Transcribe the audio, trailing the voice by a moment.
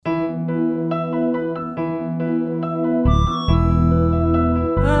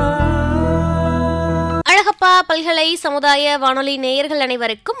பல்கலை சமுதாய வானொலி நேயர்கள்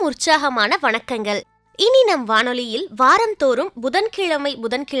அனைவருக்கும் உற்சாகமான வணக்கங்கள். இனி நம் வானொலியில் வாரந்தோறும்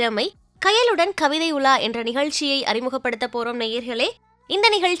புதன்கிழமை கயலுடன் கவிதை உலா என்ற நிகழ்ச்சியை அறிமுகப்படுத்த போறோம் நேயர்களே. இந்த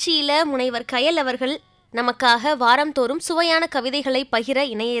நிகழ்ச்சியில முனைவர் கயல் அவர்கள் நமக்காக வாரந்தோறும் சுவையான கவிதைகளை பகிர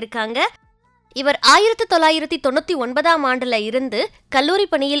இணைய இருக்காங்க. இவர் 1999ஆம் ஆண்டுல இருந்து கல்லூரி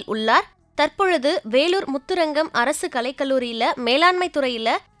பணியில் உள்ளார். தற்பொழுது வேலூர் முத்துரங்கம் அரசு கலைக்கல்லூரியில மேலாண்மை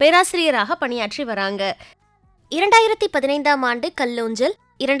துறையில பேராசிரியராக பணியாற்றி வராங்க. 2015ஆம் ஆண்டு கல்லூஞ்சல்,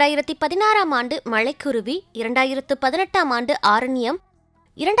 2016ஆம் ஆண்டு மலைக்குருவி, 2018ஆம் ஆண்டு ஆரண்யம்,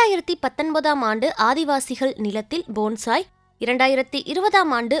 2019ஆம் ஆண்டு ஆதிவாசிகள் நிலத்தில் போன்சாய்,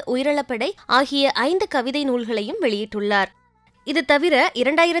 2020ஆம் ஆண்டு உயிரிழப்படை ஆகிய 5 கவிதை நூல்களையும் வெளியிட்டுள்ளார். இது தவிர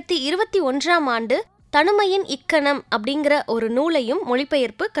 2021ஆம் ஆண்டு தனுமையின் இக்கணம் அப்படிங்கிற ஒரு நூலையும்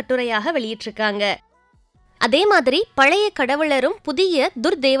மொழிபெயர்ப்பு கட்டுரையாக வெளியிட்டிருக்காங்க. அதே மாதிரி பழைய கடவுளரும் புதிய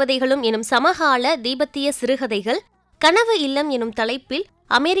துர்தேவதைகளும் எனும் சமகால தீபத்திய சிறுகதைகள், கனவு இல்லம் எனும் தலைப்பில்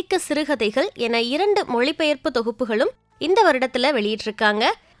அமெரிக்க சிறுகதைகள் என 2 மொழிபெயர்ப்பு தொகுப்புகளும் இந்த வருடத்துல வெளியிட்டிருக்காங்க.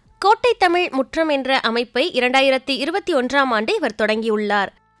 கோட்டை தமிழ் முற்றம் என்ற அமைப்பை 2021ஆம் ஆண்டு இவர்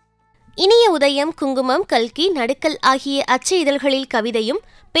தொடங்கியுள்ளார். இனிய உதயம், குங்குமம், கல்கி, நடுக்கல் ஆகிய அச்சு இதழ்களில் கவிதையும்,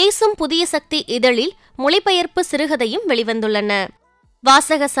 பேசும் புதிய சக்தி இதழில் மொழிபெயர்ப்பு சிறுகதையும் வெளிவந்துள்ளன.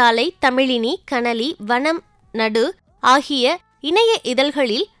 வாசகசாலை, தமிழினி, கனலி, வனம், நடு ஆகிய இணைய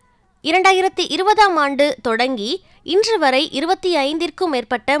இதழ்களில் 2020ஆம் ஆண்டு தொடங்கி இன்று வரை 25ற்கும்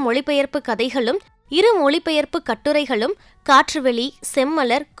மேற்பட்ட மொழிபெயர்ப்பு கதைகளும் 2 மொழிபெயர்ப்பு கட்டுரைகளும், காற்றுவெளி,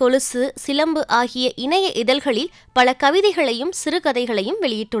 செம்மலர், கொலுசு, சிலம்பு ஆகிய இணைய இதழ்களில் பல கவிதைகளையும் சிறுகதைகளையும்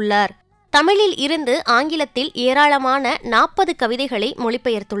வெளியிட்டுள்ளார். தமிழில் இருந்து ஆங்கிலத்தில் ஏராளமான 40 கவிதைகளை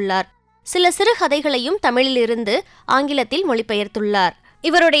மொழிபெயர்த்துள்ளார். சில சிறுகதைகளையும் தமிழிலிருந்து ஆங்கிலத்தில் மொழிபெயர்த்துள்ளார்.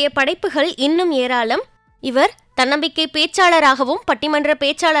 இவருடைய படைப்புகள் இன்னும் ஏராளம். இவர் தன்னம்பிக்கை பேச்சாளராகவும் பட்டிமன்ற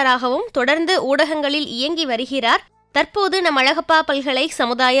பேச்சாளராகவும் தொடர்ந்து ஊடகங்களில் இயங்கி வருகிறார். தற்போது நம் அழகப்பா பல்கலை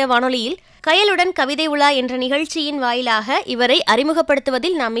சமுதாய வானொலியில் கயலுடன் கவிதை உலா என்ற நிகழ்ச்சியின் வாயிலாக இவரை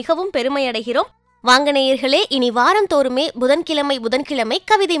அறிமுகப்படுத்துவதில் நாம் மிகவும் பெருமையடைகிறோம். வாங்க நேயர்களே, இனி வாரந்தோறுமே புதன்கிழமை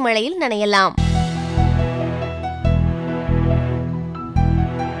கவிதை மழையில் நனையலாம்.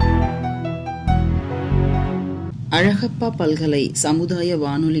 அழகப்பா பல்கலை சமுதாய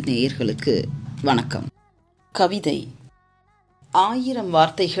வானொலி நேயர்களுக்கு வணக்கம். கவிதை 1000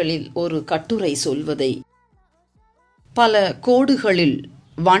 வார்த்தைகளில் ஒரு கட்டுரை சொல்வதை, பல கோடுகளில்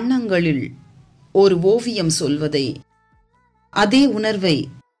வண்ணங்களில் ஒரு ஓவியம் சொல்வதை, அதே உணர்வை,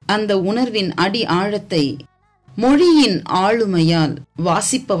 அந்த உணர்வின் அடி ஆழத்தை மொழியின் ஆளுமையால்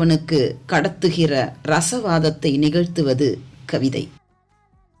வாசிப்பவனுக்கு கடத்துகிற ரசவாதத்தை நிகழ்த்துவது கவிதை.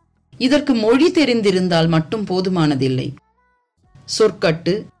 இதற்கு மொழி தெரிந்திருந்தால் மட்டும் போதுமானதில்லை.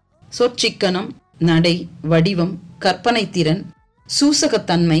 சொற்கட்டு, சொற்சிக்கனம், நடை, வடிவம், கற்பனை திறன்,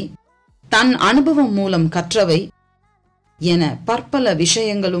 சூசகத்தன்மை, தன் அனுபவம் மூலம் கற்றவை என பற்பல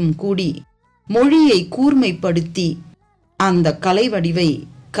விஷயங்களும் கூடி மொழியை கூர்மைப்படுத்தி அந்த கலைவடிவை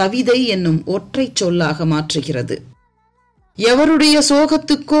கவிதை என்னும் ஒற்றை சொல்லாக மாற்றுகிறது. எவருடைய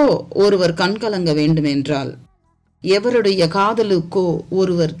சோகத்துக்கோ ஒருவர் கண்கலங்க வேண்டுமென்றால், எவருடைய காதலுக்கோ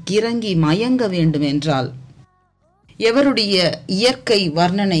ஒருவர் கிறங்கி மயங்க வேண்டுமென்றால், எவருடைய இயற்கை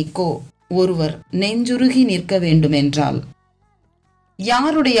வர்ணனைக்கோ ஒருவர் நெஞ்சுருகி நிற்க வேண்டுமென்றால்,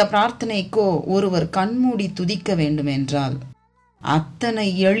 யாருடைய பிரார்த்தனைக்கோ ஒருவர் கண்மூடி துதிக்க வேண்டுமென்றால், அத்தனை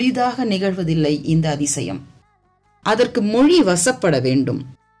எளிதாக நிகழ்வதில்லை இந்த அதிசயம். அதற்கு மொழி வசப்பட வேண்டும்.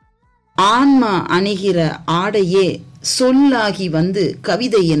 ஆன்மா அணிகிற ஆடையே சொல்லாகி வந்து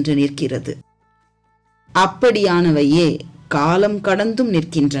கவிதை என்று நிற்கிறது. அப்படியானவையே காலம் கடந்தும்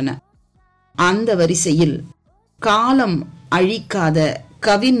நிற்கின்றன. அந்த வரிசையில் காலம் அழிக்காத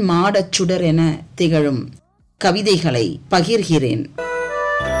கவின் மாடச் சுடர் என திகழும் கவிதைகளை பகிர்கிறேன்.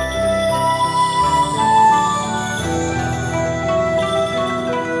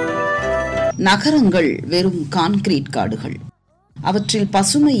 நகரங்கள் வெறும் கான்கிரீட் காடுகள். அவற்றில்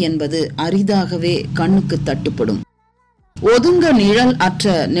பசுமை என்பது அரிதாகவே கண்ணுக்கு தட்டுப்படும். ஒதுங்க நிழல்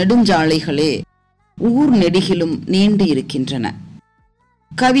அற்ற நெடுஞ்சாலைகளே ஊர் நெடுகிலும் நீண்டு இருக்கின்றன.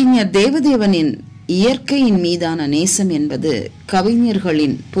 கவிஞர் தேவதேவனின் இயற்கையின் மீதான நேசம் என்பது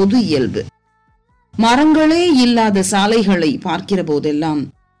கவிஞர்களின் பொது இயல்பு. மரங்களே இல்லாத சாலைகளை பார்க்கிற போதெல்லாம்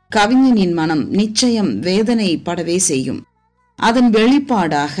கவிஞனின் மனம் நிச்சயம் வேதனை படவே செய்யும். அதன்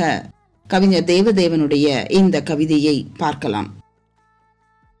வெளிப்பாடாக கவிஞர் தேவதேவனுடைய இந்த கவிதையை பார்க்கலாம்.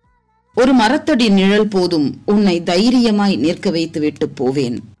 ஒரு மரத்தடி நிழல் போதும் உன்னை தைரியமாய் நிற்க வைத்து விட்டு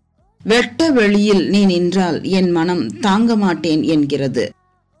போவேன். வெட்ட வெளியில் நீ நின்றால் என் மனம் தாங்க மாட்டேன் என்கிறது.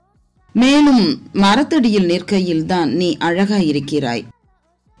 மேலும் மரத்தடியில் நிற்கையில்தான் நீ அழகாயிருக்கிறாய்.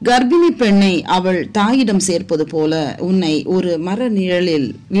 கர்ப்பிணி பெண்ணை அவள் தாயிடம் சேர்ப்பது போல உன்னை ஒரு மர நிழலில்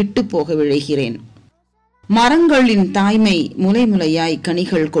விட்டு போக விழைகிறேன். மரங்களின் தாய்மை முலை முலையாய்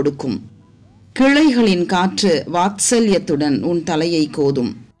கனிகள் கொடுக்கும். கிளைகளின் காற்று வாத்சல்யத்துடன் உன் தலையை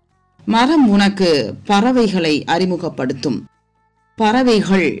கோதும். மரம் உனக்கு பறவைகளை அறிமுகப்படுத்தும்.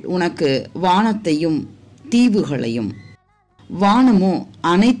 பறவைகள் உனக்கு வானத்தையும் தீவுகளையும், வானமோ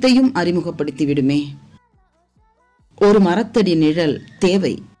அனைத்தையும் அறிமுகப்படுத்தி விடுமே. ஒரு மரத்தடி நிழல்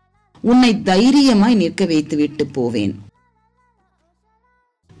தேவை. உன்னை தைரியமாய் நிற்க வைத்து விட்டு போவேன்.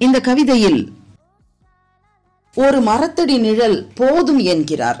 இந்த கவிதையில் ஒரு மரத்தடி நிழல் போதும்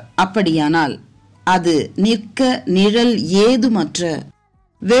என்கிறார். அப்படியானால் அது நிற்க நிழல் ஏதுமற்ற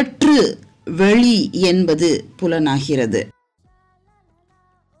வெற்று வெளி என்பது புலனாகிறது.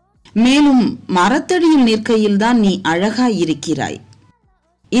 மேலும் மரத்தடியில் நிற்கையில்தான் நீ அழகாய் இருக்கிறாய்.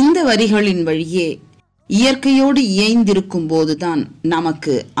 இந்த வரிகளின் வழியே இயற்கையோடு இயைந்திருக்கும் போதுதான்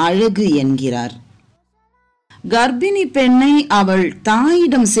நமக்கு அழகு என்கிறார். கர்ப்பிணி பெண்ணை அவள்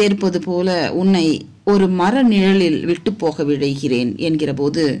தாயிடம் சேர்ப்பது போல உன்னை ஒரு மர நிழலில் விட்டு போக விழைகிறேன் என்கிற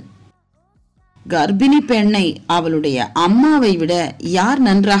போது, கர்ப்பிணி பெண்ணை அவளுடைய அம்மாவை விட யார்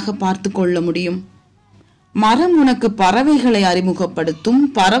நன்றாக பார்த்து கொள்ள முடியும்? மரம் உனக்கு பறவைகளை அறிமுகப்படுத்தும்,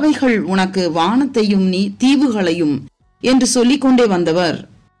 பறவைகள் உனக்கு வானத்தையும் நீ தீவுகளையும் என்று சொல்லிக்கொண்டே வந்தவர்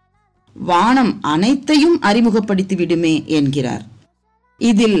வானம் அனைத்தையும் அறிமுகப்படுத்தி விடுமே என்கிறார்.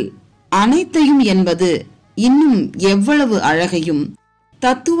 இதில் அனைத்தையும் என்பது இன்னும் எவ்வளவு அழகையும்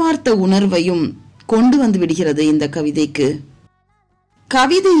தத்துவார்த்த உணர்வையும் கொண்டு வந்து விடுகிறது இந்த கவிதைக்கு.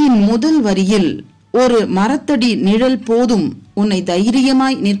 கவிதையின் முதல் வரியில் ஒரு மரத்தடி நிழல் போதும், உன்னை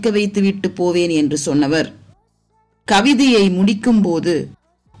தைரியமாய் நிற்க வைத்து விட்டு போவேன் என்று சொன்னவர், கவிதையை முடிக்கும் போது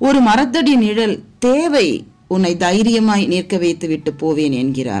ஒரு மரத்தடி நிழல் தேவை, உன்னை தைரியமாய் நிற்க வைத்து விட்டு போவேன்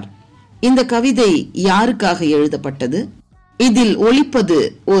என்கிறார். இந்த கவிதை யாருக்காக எழுதப்பட்டது? இதில் ஒலிப்பது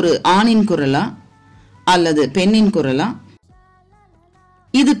ஒரு ஆணின் குரலா அல்லது பெண்ணின் குரலா?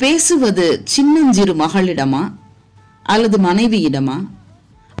 இது பேசுவது சின்னஞ்சிறு மகளிடமா அல்லது மனைவியிடமா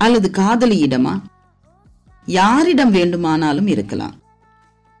அல்லது காதலியிடமா? யாரிடம் வேண்டுமானாலும் இருக்கலாம்.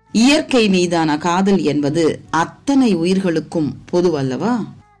 இயற்கை மீதான காதல் என்பது அத்தனை உயிர்களுக்கும் பொதுவல்லவா?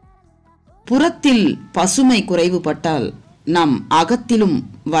 புறத்தில் பசுமை குறைவுபட்டால் நம் அகத்திலும்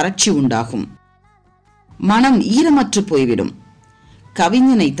வறட்சி உண்டாகும். மனம் ஈரமற்று போய்விடும்.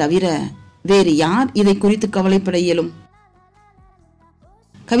 கவிஞனை தவிர வேறு யார் இதை குறித்து கவலைப்பட இயலும்?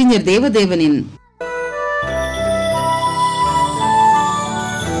 கவிஞர் தேவதேவனின்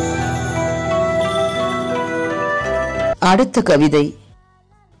அடுத்த கவிதை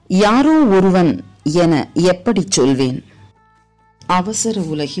யாரோ ஒருவன் என எப்படி சொல்வேன்? அவசர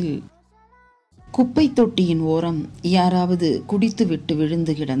உலகில் குப்பை தொட்டியின் ஓரம் யாராவது குடித்துவிட்டு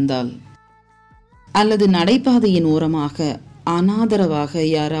விழுந்து கிடந்தால், அல்லது நடைபாதையின் ஓரமாக அனாதரவாக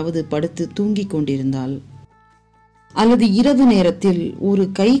யாராவது படுத்து தூங்கிக் கொண்டிருந்தால், அல்லது இரவு நேரத்தில் ஒரு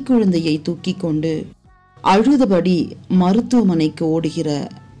கை குழந்தையை தூக்கி கொண்டு அழுதபடி மருத்துவமனைக்கு ஓடுகிற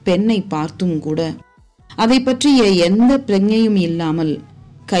பெண்ணை பார்த்தும் கூட அதை பற்றிய எந்த பிரಜ್ஞையும் இல்லாமல்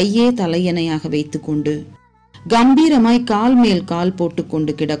கையே தலையணையாக வைத்துக்கொண்டு கம்பீரமாய் கால் மேல் கால்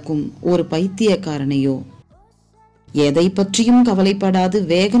போட்டுக்கொண்டு கிடக்கும் ஒரு பைத்தியக்காரனையோ, எதை பற்றியும் கவலைப்படாது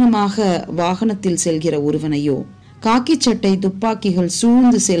வேகனமாக வாகனத்தில் செல்கிற ஒருவனையோ, காக்கி சட்டை துப்பாக்கிகள்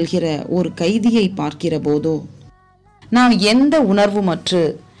சூழ்ந்து செல்கிற ஒரு கைதியை பார்க்கிற போதோ நாம் எந்த உணர்வுமற்று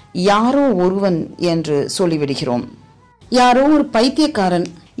யாரோ ஒருவன் என்று சொல்லிவிடுகிறோம். யாரோ ஒரு பைத்தியக்காரன்,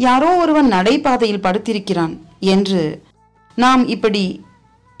 யாரோ ஒருவன் நடைபாதையில் படுத்திருக்கிறான் என்று நாம் இப்படி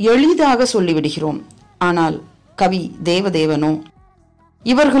எளிதாக சொல்லிவிடுகிறோம். ஆனால் கவி தேவதேவனோ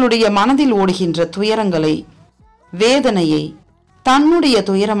இவர்களுடைய மனதில் ஓடுகின்ற துயரங்களை, வேதனையை தன்னுடைய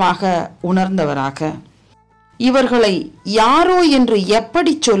துயரமாக உணர்ந்தவராக இவர்களை யாரோ என்று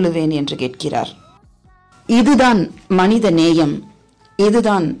எப்படி சொல்லுவேன் என்று கேட்கிறார். இதுதான் மனித நேயம்.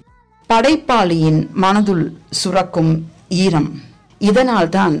 இதுதான் படைப்பாளியின் மனதுள் சுரக்கும் ஈரம்.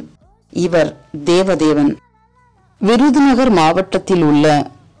 இதனால்தான் இவர் தேவதேவன். விருதுநகர் மாவட்டத்தில் உள்ள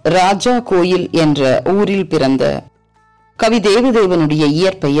ராஜா கோயில் என்ற ஊரில் பிறந்த கவி தேவதேவனுடைய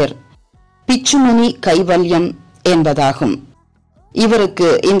இயற்பெயர் பிச்சுமணி கைவல்யம் என்பதாகும். இவருக்கு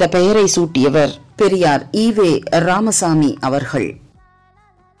இந்த பெயரை சூட்டியவர் பெரியார் ஈவே ராமசாமி அவர்கள்.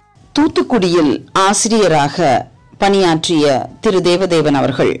 தூத்துக்குடியில் ஆசிரியராக பணியாற்றிய திரு தேவதேவன்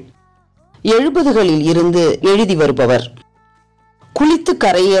அவர்கள் 70களில் இருந்து எழுதி வருபவர். குளித்து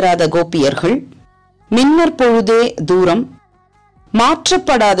கரையேறாத கோபியர்கள், மின்னர் பொழுதே தூரம்,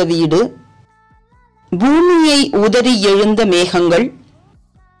 மாற்றப்படாத வீடு, பூமியை உதறி எழுந்த மேகங்கள்,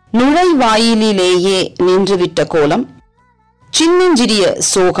 நுழைவாயிலேயே நின்றுவிட்ட கோலம், சின்னஞ்சிறிய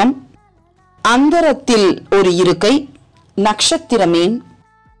சோகம், அந்தரத்தில் ஒரு இருக்கை, நட்சத்திரமேன்,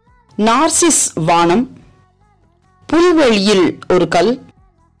 நார்சிஸ் வானம், புல்வெளியில் ஒரு கல்,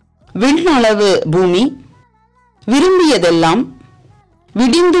 விண்ணளவு பூமி, விரும்பியதெல்லாம்,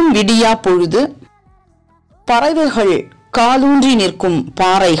 விடிந்தும் விடியா பொழுது, பறவைகள் காலூன்றி நிற்கும்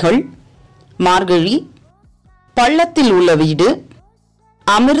பாறைகள், மார்கழி, பள்ளத்தில் உள்ள வீடு,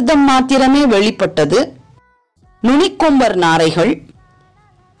 அமிர்தம் மாத்திரமே வெளிப்பட்டது, நுனிக்கொம்பர் நாரைகள்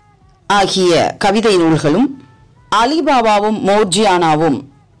ஆகிய கவிதை நூல்களும், அலிபாபாவும் மோர்ஜியானாவும்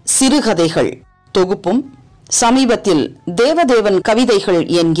சிறுகதைகள் தொகுப்பும், சமீபத்தில் தேவதேவன் கவிதைகள்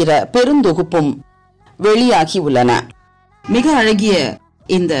என்கிற பெருந்தொகுப்பும் வெளியாகி உள்ளன. மிக அழகிய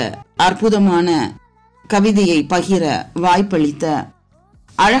இந்த அற்புதமான கவிதையை பகிர வாய்ப்பளித்த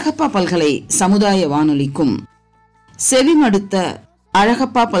அழகப்பா பல்கலை சமுதாய வானொலிக்கும், செவிமடுத்த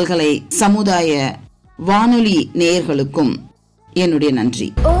அழகப்பா பல்கலை சமுதாய வானொலி நேயர்களுக்கும் என்னுடைய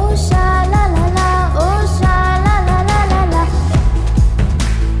நன்றி.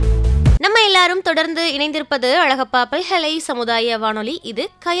 நம்ம எல்லாரும் தொடர்ந்து இணைந்திருப்பது அழகப்பா பல்கலை சமுதாய வானொலி. இது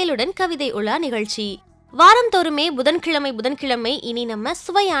கயலுடன் கவிதை உலா நிகழ்ச்சி. வாரந்தோறுமே புதன்கிழமை இனி நம்ம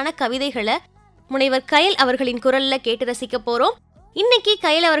சுவையான கவிதைகளை முனைவர் கயல் அவர்களின் குரல்ல கேட்டு ரசிக்க போறோம். இன்னைக்கு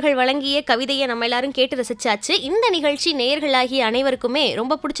கயல் அவர்கள் வழங்கிய கவிதையை நம்ம எல்லாரும் கேட்டு ரசிச்சாச்சு. இந்த நிகழ்ச்சி நேயர்களாகிய அனைவருக்குமே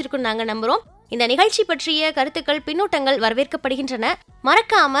ரொம்ப பிடிச்சிருக்குன்னு நாங்க நம்புறோம். இந்த நிகழ்ச்சி பற்றிய கருத்துக்கள், பின்னூட்டங்கள் வரவேற்கப்படுகின்றன.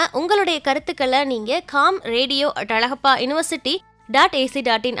 மறக்காம உங்களுடைய கருத்துக்களை நீங்க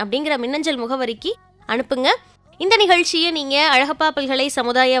com.radio@alagappa.university.ac.in அப்படிங்கிற மின்னஞ்சல் முகவரிக்கு அனுப்புங்க. இந்த நிகழ்ச்சியை நீங்க அழகப்பா பல்கலை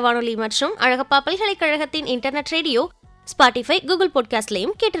சமுதாய வானொலி மற்றும் அழகப்பா பல்கலைக்கழகத்தின் இன்டர்நெட் ரேடியோ, ஸ்பாட்டிஃபை, கூகுள்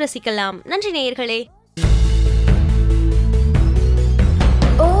பாட்காஸ்ட்லையும் கேட்டு ரசிக்கலாம். நன்றி நேயர்களே.